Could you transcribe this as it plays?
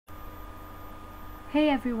Hey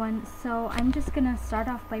everyone, so I'm just gonna start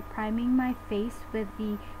off by priming my face with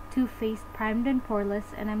the Too Faced Primed and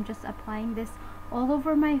Poreless, and I'm just applying this all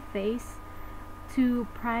over my face to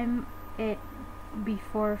prime it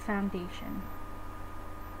before foundation.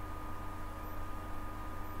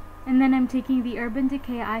 And then I'm taking the Urban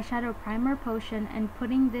Decay Eyeshadow Primer Potion and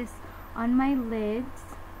putting this on my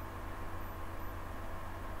lids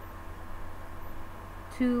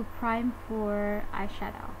to prime for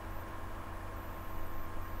eyeshadow.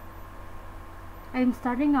 I'm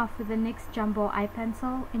starting off with the NYX Jumbo Eye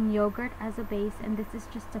Pencil in Yogurt as a base, and this is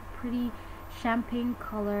just a pretty champagne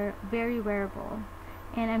color, very wearable.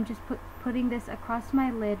 And I'm just putting this across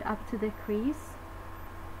my lid up to the crease.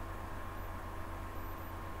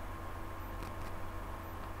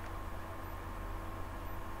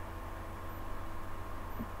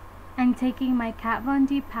 I'm taking my Kat Von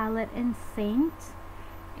D palette in Saint,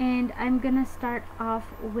 and I'm gonna start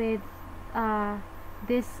off with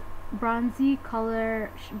this bronzy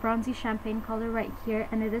champagne color right here,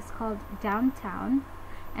 and it is called Downtown,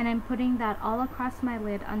 and I'm putting that all across my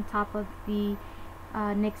lid on top of the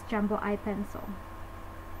NYX Jumbo Eye Pencil.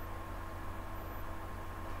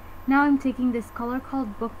 Now I'm taking this color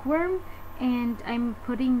called Bookworm, and I'm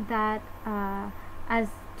putting that as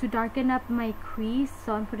to darken up my crease,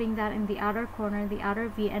 so I'm putting that in the outer corner, the outer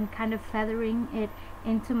V, and kind of feathering it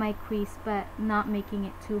into my crease but not making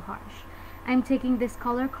it too harsh. I'm taking this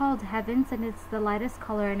color called Heavens, and it's the lightest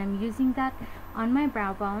color, and I'm using that on my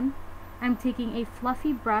brow bone. I'm taking a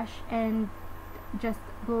fluffy brush and just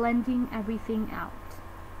blending everything out.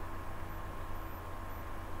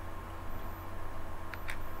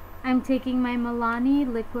 I'm taking my Milani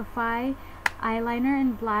Liquif'eye eyeliner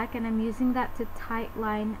in black, and I'm using that to tight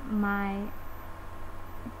line my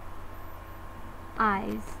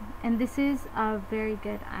eyes, and this is a very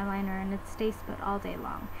good eyeliner and it stays put all day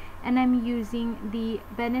long. And I'm using the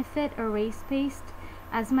Benefit Erase Paste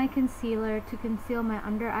as my concealer to conceal my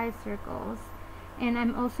under eye circles, and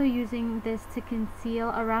I'm also using this to conceal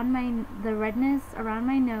around the redness around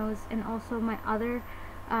my nose and also my other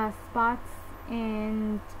spots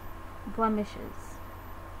and blemishes.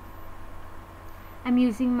 I'm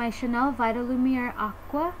using my Chanel Vitalumiere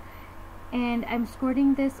Aqua, and I'm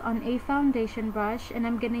squirting this on a foundation brush, and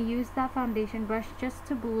I'm gonna use that foundation brush just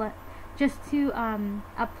to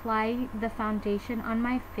apply the foundation on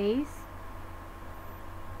my face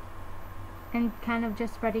and kind of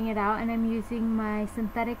just spreading it out. And I'm using my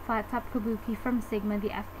synthetic flat top kabuki from Sigma,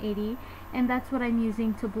 the F80, and that's what I'm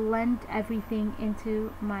using to blend everything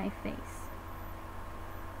into my face.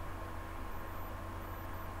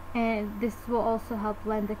 And this will also help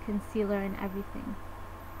blend the concealer and everything.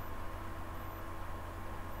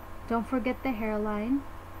 Don't forget the hairline.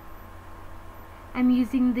 I'm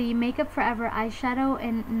using the Makeup Forever eyeshadow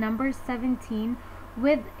in number 17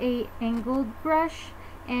 with a angled brush,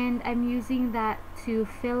 and I'm using that to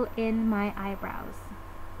fill in my eyebrows.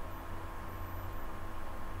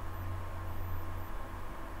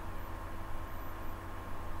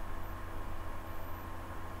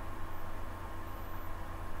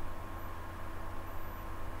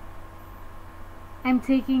 I'm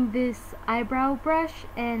taking this eyebrow brush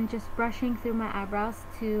and just brushing through my eyebrows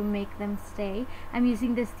to make them stay. I'm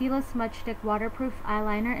using the Stila Smudgestick waterproof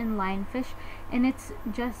eyeliner in Lionfish, and it's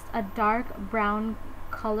just a dark brown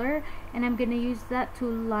color, and I'm gonna use that to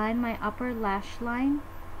line my upper lash line.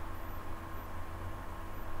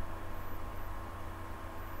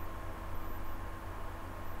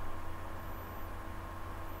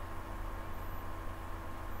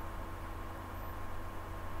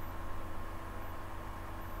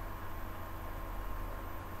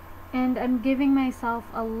 And I'm giving myself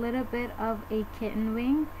a little bit of a kitten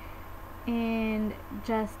wing and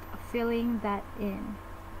just filling that in.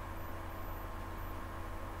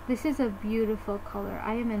 This is a beautiful color.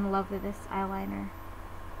 I am in love with this eyeliner.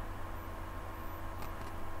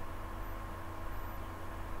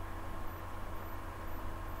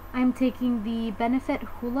 I'm taking the Benefit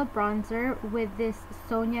Hoola bronzer with this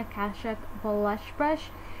Sonia Kashuk blush brush,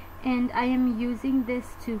 and I am using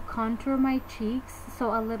this to contour my cheeks,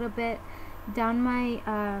 so a little bit down my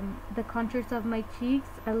the contours of my cheeks,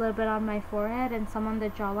 a little bit on my forehead, and some on the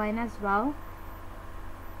jawline as well.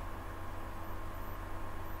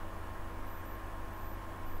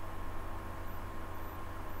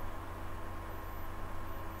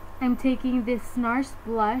 I'm taking this NARS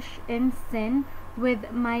Blush in Sin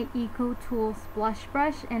with my Eco Tools blush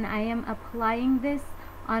brush, and I am applying this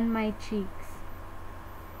on my cheeks.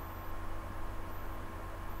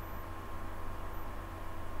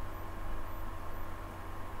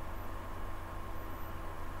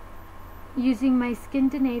 Using my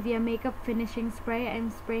Skindinavia makeup finishing spray, I'm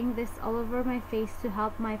spraying this all over my face to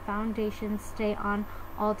help my foundation stay on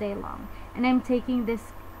all day long. And I'm taking this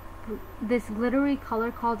glittery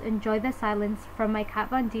color called Enjoy the Silence from my Kat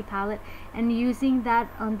Von D palette and using that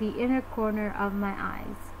on the inner corner of my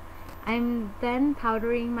eyes. I'm then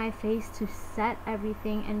powdering my face to set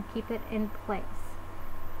everything and keep it in place.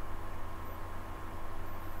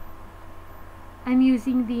 I'm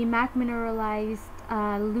using the MAC Mineralized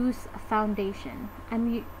loose foundation.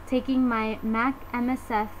 I'm taking my MAC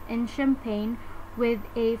MSF in Shimpagne with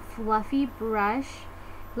a fluffy brush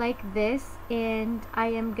like this, and I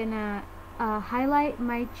am gonna highlight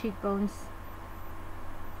my cheekbones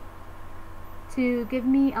to give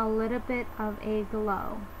me a little bit of a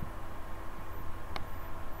glow.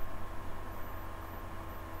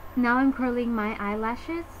 Now I'm curling my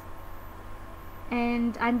eyelashes,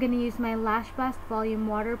 and I'm gonna use my Lashblash Volume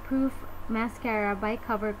Waterproof Mascara by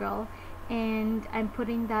Covergirl, and I'm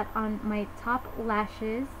putting that on my top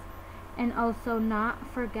lashes and also not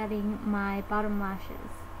forgetting my bottom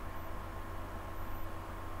lashes.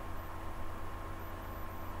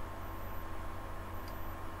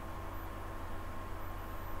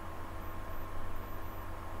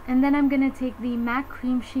 And then I'm going to take the MAC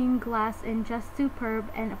Cremesheen Glass in Just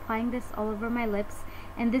Superb and applying this all over my lips.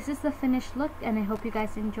 And this is the finished look, and I hope you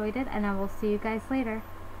guys enjoyed it, and I will see you guys later.